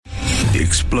The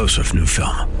explosive new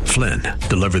film, Flynn,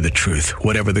 deliver the truth,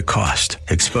 whatever the cost,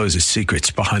 exposes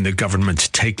secrets behind the government's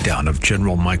takedown of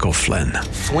General Michael Flynn.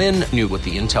 Flynn knew what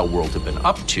the intel world had been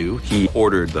up to. He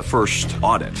ordered the first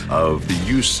audit of the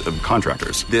use of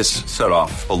contractors. This set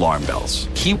off alarm bells.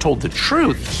 He told the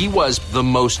truth. He was the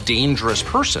most dangerous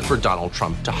person for Donald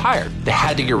Trump to hire. They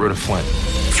had to get rid of Flynn.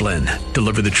 Flynn,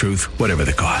 deliver the truth, whatever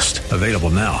the cost. Available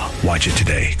now. Watch it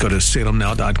today. Go to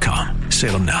salemnow.com.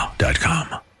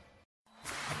 salemnow.com.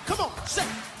 Come on, say,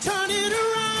 turn it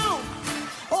around.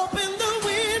 Open the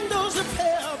windows of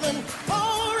heaven. Pour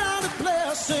out a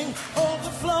blessing,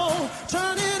 overflow.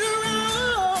 Turn it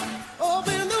around.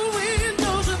 Open the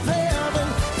windows of heaven.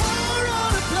 Pour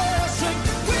out a blessing.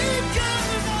 We've got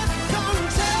enough. Come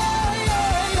say,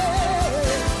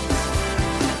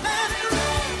 let it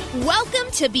rain.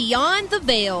 Welcome to Beyond the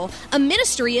Veil, a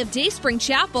ministry of Dayspring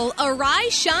Chapel.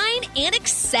 Arise, shine, and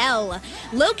excel.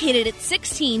 Located at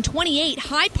 1628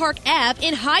 Hyde Park Ave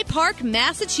in Hyde Park,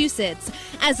 Massachusetts.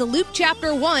 As Luke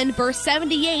chapter 1, verse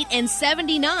 78 and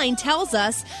 79 tells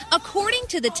us, according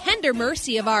to the tender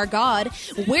mercy of our God,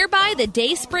 whereby the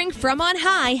dayspring from on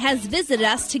high has visited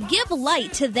us to give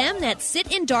light to them that sit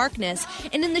in darkness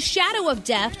and in the shadow of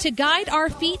death, to guide our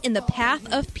feet in the path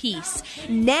of peace.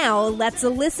 Now let's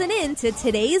listen in to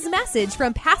today's message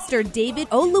from Pastor David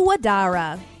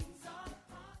Oluwadara.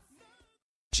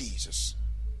 Jesus.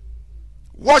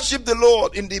 Worship the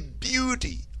Lord in the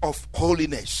beauty of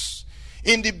holiness.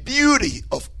 In the beauty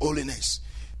of holiness.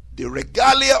 The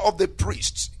regalia of the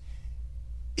priest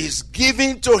is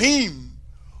given to him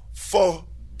for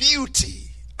beauty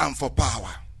and for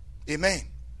power. Amen.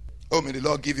 Oh, may the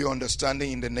Lord give you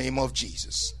understanding in the name of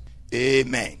Jesus.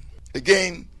 Amen.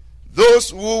 Again, those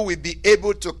who will be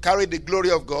able to carry the glory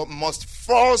of God must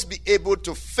first be able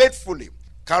to faithfully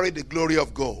carry the glory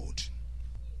of God.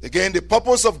 Again, the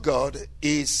purpose of God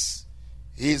is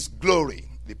His glory.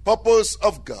 The purpose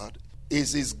of God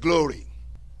is His glory.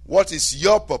 What is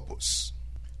your purpose?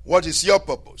 What is your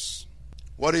purpose?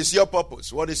 What is your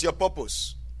purpose? What is your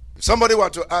purpose? If somebody were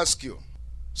to ask you,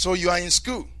 so you are in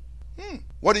school,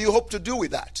 what do you hope to do with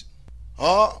that?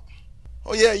 Oh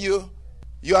yeah, you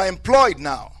are employed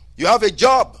now. You have a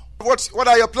job. What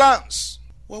are your plans?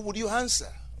 What would you answer?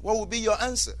 What would be your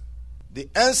answer? The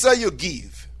answer you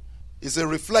give is a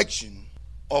reflection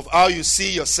of how you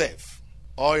see yourself,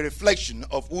 or a reflection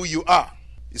of who you are.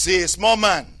 You see, a small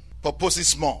man purposes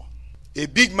small. A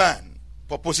big man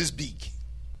purposes big.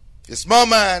 A small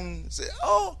man says,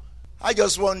 I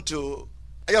just want to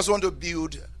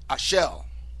build a shell.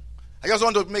 I just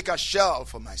want to make a shell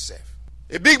for myself.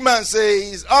 A big man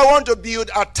says, I want to build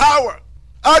a tower.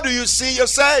 How do you see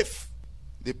yourself?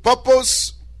 The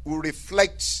purpose will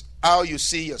reflect how you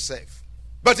see yourself.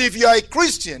 But if you are a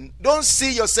Christian, don't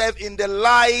see yourself in the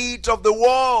light of the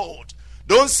world.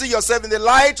 Don't see yourself in the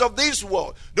light of this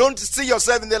world. Don't see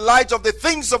yourself in the light of the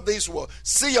things of this world.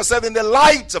 See yourself in the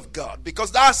light of God,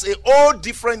 because that's a whole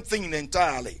different thing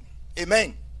entirely.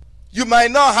 Amen. You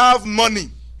might not have money.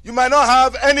 You might not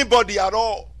have anybody at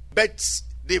all. But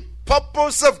the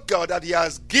purpose of God that He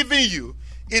has given you,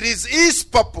 it is His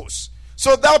purpose.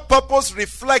 So that purpose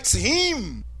reflects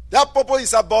Him. That purpose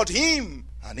is about Him.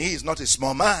 And He is not a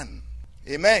small man.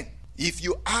 Amen. If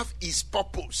you have His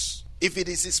purpose, if it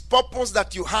is His purpose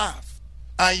that you have,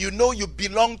 and you know you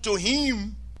belong to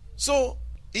Him, so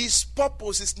His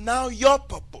purpose is now your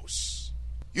purpose.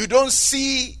 You don't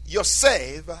see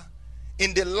yourself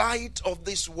in the light of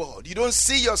this world. You don't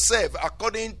see yourself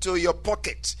according to your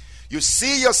pocket. You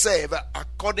see yourself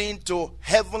according to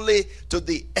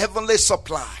the heavenly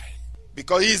supply,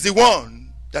 because He is the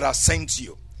one that has sent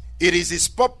you. It is His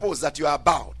purpose that you are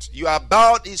about. You are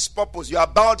about His purpose. You are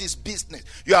about His business.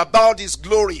 You are about His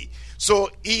glory. So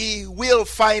He will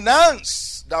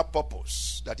finance that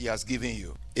purpose that He has given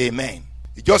you. Amen.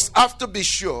 You just have to be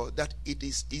sure that it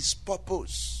is His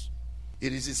purpose.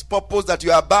 It is His purpose that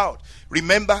you are about.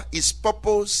 Remember, His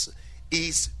purpose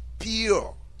is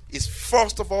pure. It's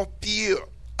first of all pure.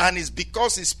 And it's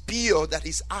because it's pure that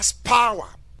it has power.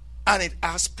 And it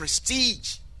has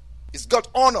prestige. It's got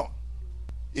honor.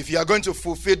 If you are going to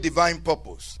fulfill divine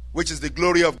purpose, which is the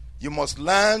glory of God, you must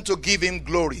learn to give Him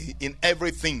glory in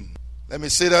everything. Let me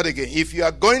say that again. If you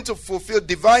are going to fulfill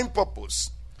divine purpose,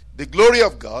 the glory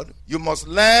of God, you must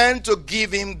learn to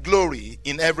give Him glory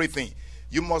in everything.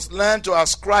 You must learn to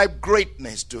ascribe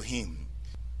greatness to Him.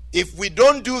 If you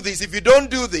don't do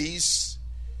this,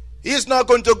 He's not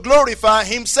going to glorify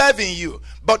Himself in you.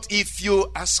 But if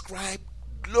you ascribe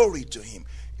glory to Him,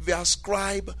 if you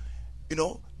ascribe,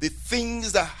 the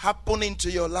things that happen into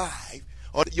your life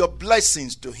or your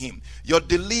blessings to him, your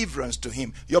deliverance to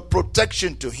him, your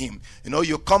protection to him.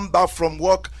 You come back from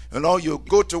work, you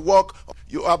go to work,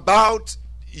 you're about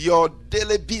your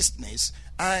daily business,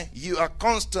 and you are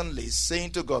constantly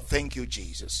saying to God, thank you,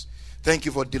 Jesus. Thank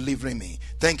you for delivering me.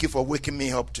 Thank you for waking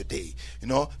me up today.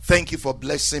 Thank you for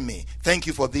blessing me. Thank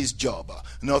you for this job.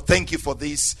 Thank you for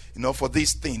this, for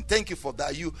this thing. Thank you for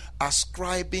that. You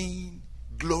ascribing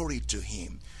glory to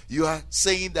him. You are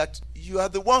saying that you are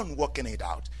the one working it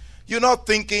out. You're not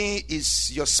thinking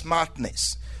it's your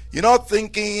smartness. You're not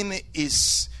thinking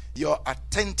it's your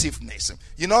attentiveness.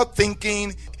 You're not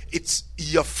thinking it's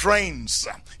your friends.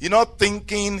 You're not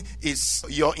thinking it's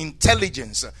your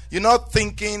intelligence. You're not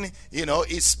thinking,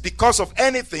 it's because of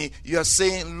anything. You are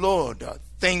saying, Lord,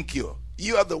 thank you.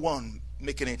 You are the one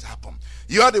making it happen.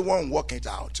 You are the one working it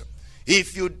out.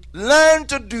 If you learn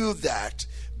to do that,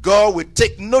 God will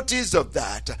take notice of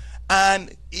that,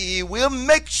 and he will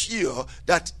make sure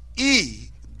that he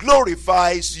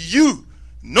glorifies you,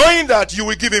 knowing that you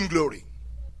will give him glory.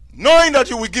 Knowing that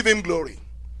you will give him glory.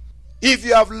 If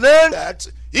you have learned that,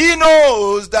 he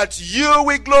knows that you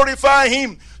will glorify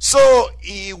him. So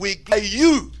he will glorify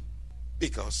you.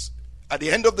 Because at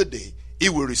the end of the day, he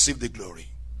will receive the glory.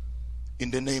 In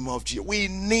the name of Jesus. We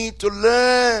need to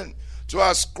learn to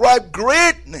ascribe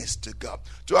greatness to God.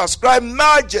 To ascribe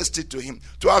majesty to him.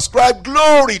 To ascribe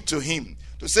glory to him.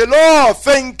 To say, Lord,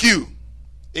 thank you.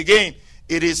 Again,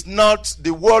 it is not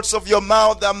the words of your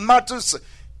mouth that matters.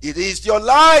 It is your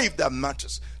life that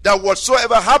matters. That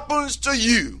whatsoever happens to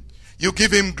you, you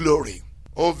give him glory.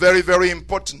 Oh, very, very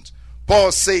important.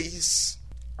 Paul says,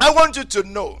 I want you to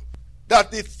know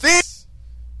that the things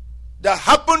that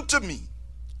happened to me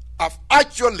have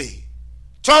actually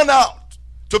turned out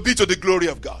to be to the glory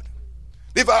of God.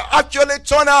 They've actually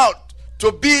turned out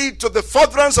to be to the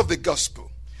furtherance of the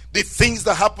gospel. The things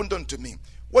that happened unto me.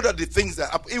 What are the things that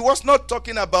happened? He was not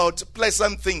talking about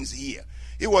pleasant things here.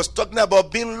 He was talking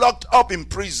about being locked up in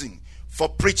prison for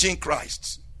preaching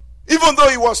Christ. Even though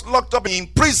he was locked up in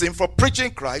prison for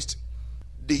preaching Christ,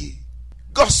 the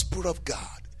gospel of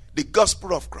God, the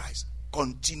gospel of Christ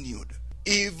continued,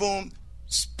 even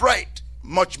spread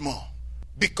much more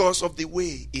because of the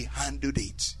way he handled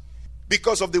it.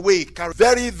 Because of the way he carried.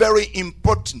 Very, very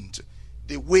important,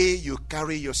 the way you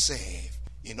carry yourself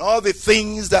in all the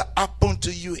things that happen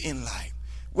to you in life,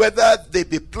 whether they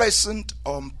be pleasant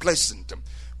or unpleasant,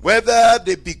 whether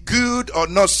they be good or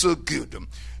not so good,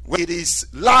 whether it is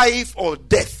life or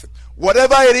death,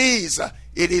 whatever it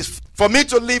is for me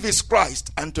to live is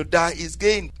Christ and to die is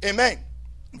gain. Amen.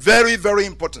 Very, very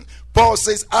important. Paul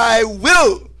says,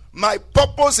 my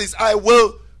purpose is I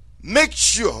will make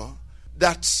sure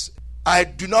that I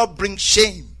do not bring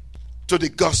shame to the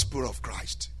gospel of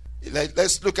Christ.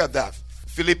 Let's look at that.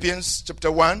 Philippians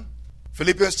chapter 1,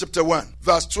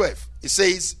 verse 12. It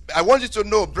says, I want you to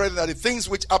know, brethren, that the things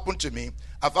which happened to me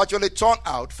have actually turned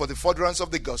out for the furtherance of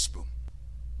the gospel.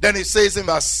 Then it says in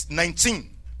verse 19,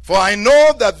 for I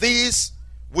know that these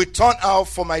will turn out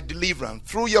for my deliverance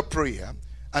through your prayer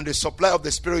and the supply of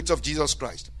the Spirit of Jesus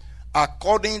Christ,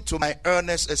 according to my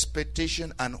earnest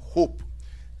expectation and hope,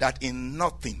 that in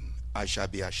nothing I shall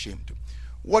be ashamed.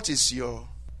 What is your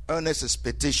earnest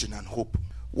expectation and hope?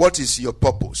 What is your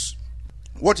purpose?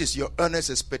 What is your earnest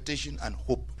expectation and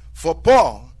hope? For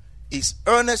Paul, his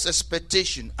earnest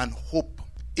expectation and hope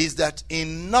is that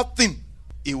in nothing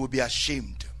he will be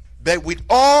ashamed, but with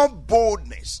all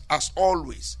boldness, as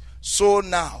always, so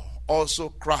now also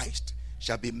Christ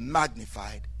shall be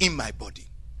magnified in my body.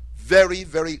 Very,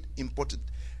 very important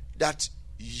that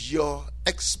your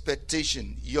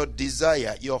expectation, your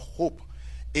desire, your hope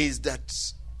is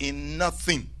that in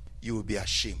nothing you will be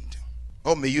ashamed.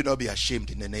 Oh, may you not be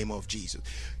ashamed in the name of Jesus.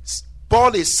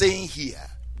 Paul is saying here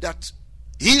that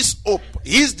his hope,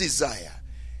 his desire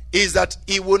is that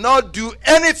he will not do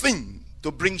anything to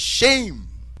bring shame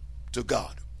to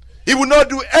God. He will not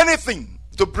do anything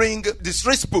to bring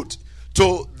disrespect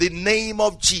to the name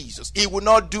of Jesus. He will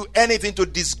not do anything to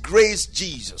disgrace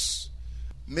Jesus.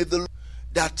 May the Lord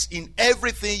that in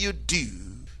everything you do,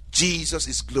 Jesus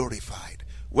is glorified.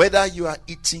 Whether you are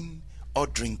eating or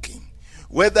drinking,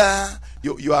 whether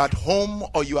you are at home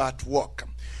or you are at work,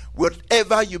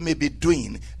 whatever you may be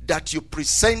doing, that you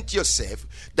present yourself,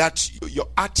 that your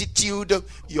attitude,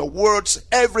 your words,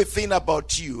 everything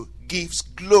about you gives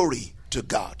glory to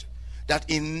God. That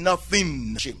in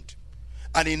nothing ashamed,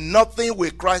 and in nothing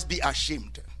will Christ be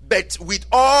ashamed, but with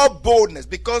all boldness.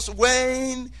 Because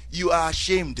when you are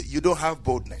ashamed, you don't have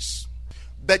boldness.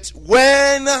 But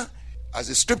when, as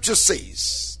the scripture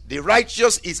says, the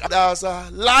righteous is as a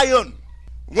lion.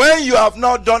 When you have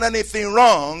not done anything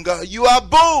wrong, you are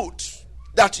bold.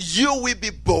 that you will be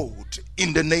bold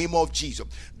in the name of Jesus,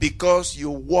 because you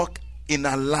walk in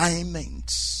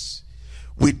alignment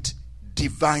with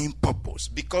divine purpose,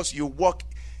 because you walk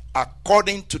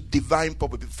according to divine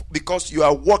purpose, because you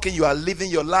are walking, you are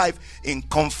living your life in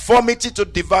conformity to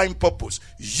divine purpose.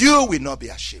 You will not be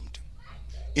ashamed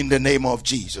in the name of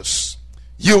Jesus.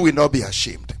 You will not be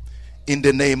ashamed in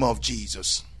the name of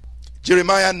Jesus.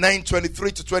 Jeremiah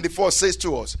 9:23-24 says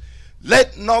to us,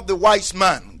 let not the wise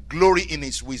man glory in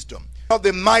his wisdom, not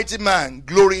the mighty man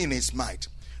glory in his might,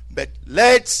 but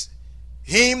let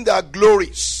him that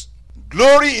glories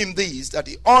glory in this, that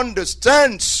he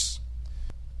understands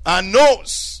and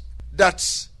knows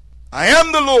that I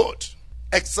am the Lord,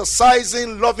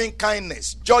 exercising loving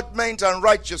kindness, judgment, and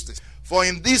righteousness. For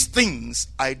in these things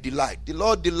I delight. The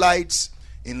Lord delights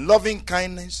in loving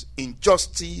kindness, in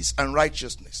justice, and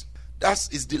righteousness. That's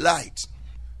his delight.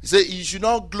 He said, you should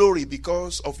not glory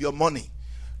because of your money.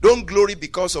 Don't glory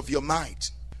because of your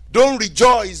might. Don't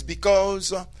rejoice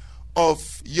because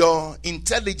of your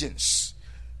intelligence.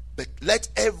 But let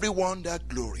everyone that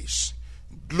glories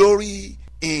glory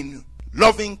in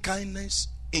loving kindness,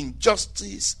 in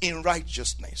justice, in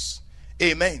righteousness.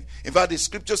 Amen. In fact, the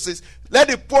scripture says, let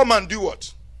the poor man do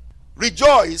what?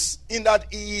 Rejoice in that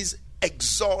he is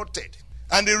exalted.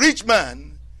 And the rich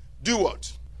man do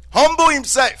what? Humble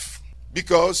himself,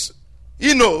 because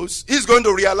he knows he's going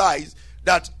to realize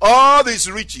that all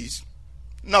these riches,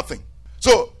 nothing.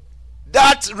 So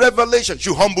that revelation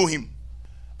should humble him.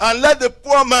 And let the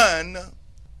poor man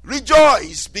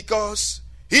rejoice, because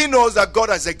he knows that God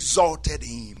has exalted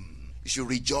him. You should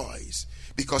rejoice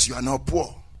because you are not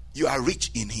poor. You are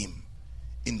rich in him.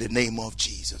 In the name of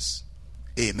Jesus.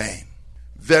 Amen.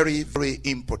 Very, very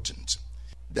important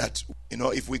that,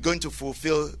 if we're going to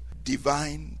fulfill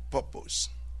divine purpose,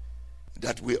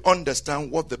 that we understand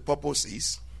what the purpose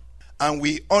is, and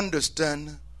we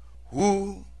understand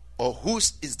who or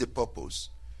whose is the purpose.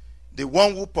 The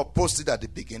one who proposed it at the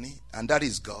beginning, and that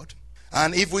is God.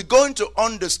 And if we're going to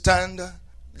understand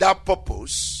that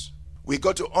purpose, we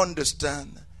got to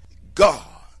understand God,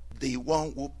 the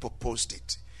one who proposed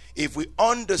it. If we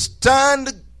have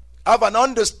an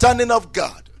understanding of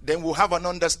God, then we'll have an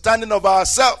understanding of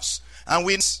ourselves. And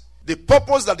the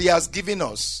purpose that he has given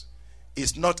us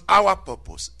is not our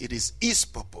purpose, it is his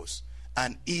purpose,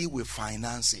 and he will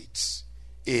finance it.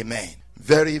 Amen.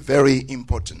 Very, very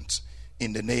important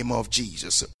in the name of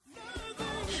Jesus.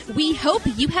 We hope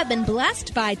you have been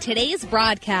blessed by today's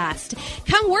broadcast.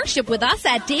 Come worship with us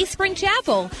at Dayspring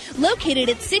Chapel, located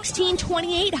at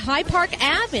 1628 High Park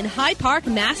Ave in High Park,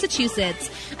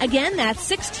 Massachusetts. Again, that's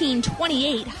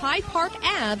 1628 High Park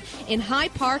Ave in High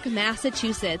Park,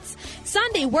 Massachusetts.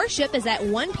 Sunday worship is at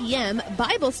 1 p.m.,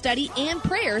 Bible study and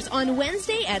prayers on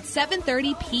Wednesday at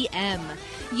 7:30 p.m.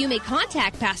 You may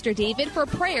contact Pastor David for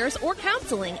prayers or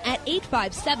counseling at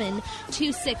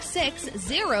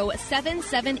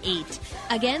 857-266-0778.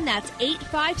 Again, that's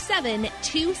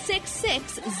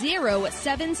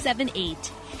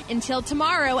 857-266-0778. Until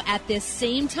tomorrow at this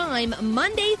same time,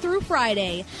 Monday through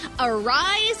Friday,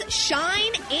 arise,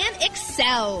 shine, and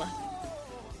excel.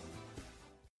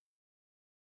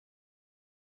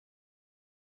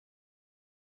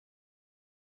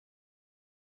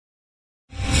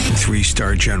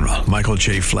 3-star General Michael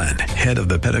J. Flynn, head of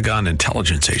the Pentagon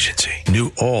Intelligence Agency,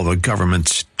 knew all the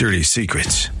government's dirty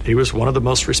secrets. He was one of the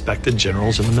most respected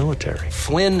generals in the military.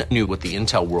 Flynn knew what the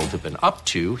intel world had been up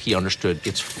to. He understood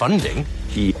its funding.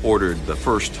 He ordered the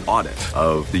first audit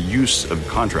of the use of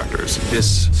contractors.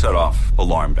 This set off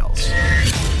alarm bells.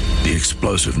 The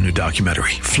explosive new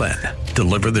documentary, Flynn,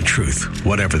 Deliver the Truth,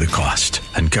 Whatever the Cost,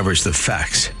 uncovers the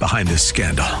facts behind this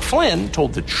scandal. Flynn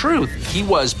told the truth. He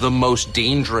was the most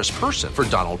dangerous person for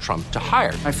Donald Trump to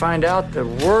hire. I find out the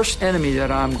worst enemy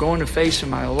that I'm going to face in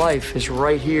my life is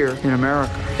right here in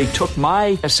America. They took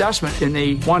my assessment and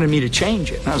they wanted me to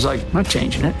change it. And I was like, I'm not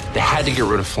changing it. They had to get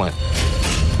rid of Flynn.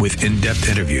 With in-depth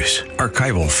interviews,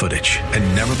 archival footage,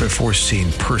 and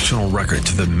never-before-seen personal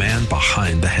records of the man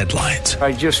behind the headlines.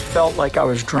 I just felt like I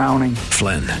was drowning.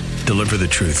 Flynn, Deliver the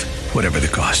Truth, Whatever the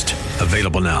Cost.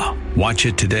 Available now. Watch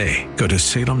it today. Go to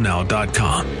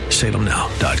salemnow.com.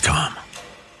 salemnow.com.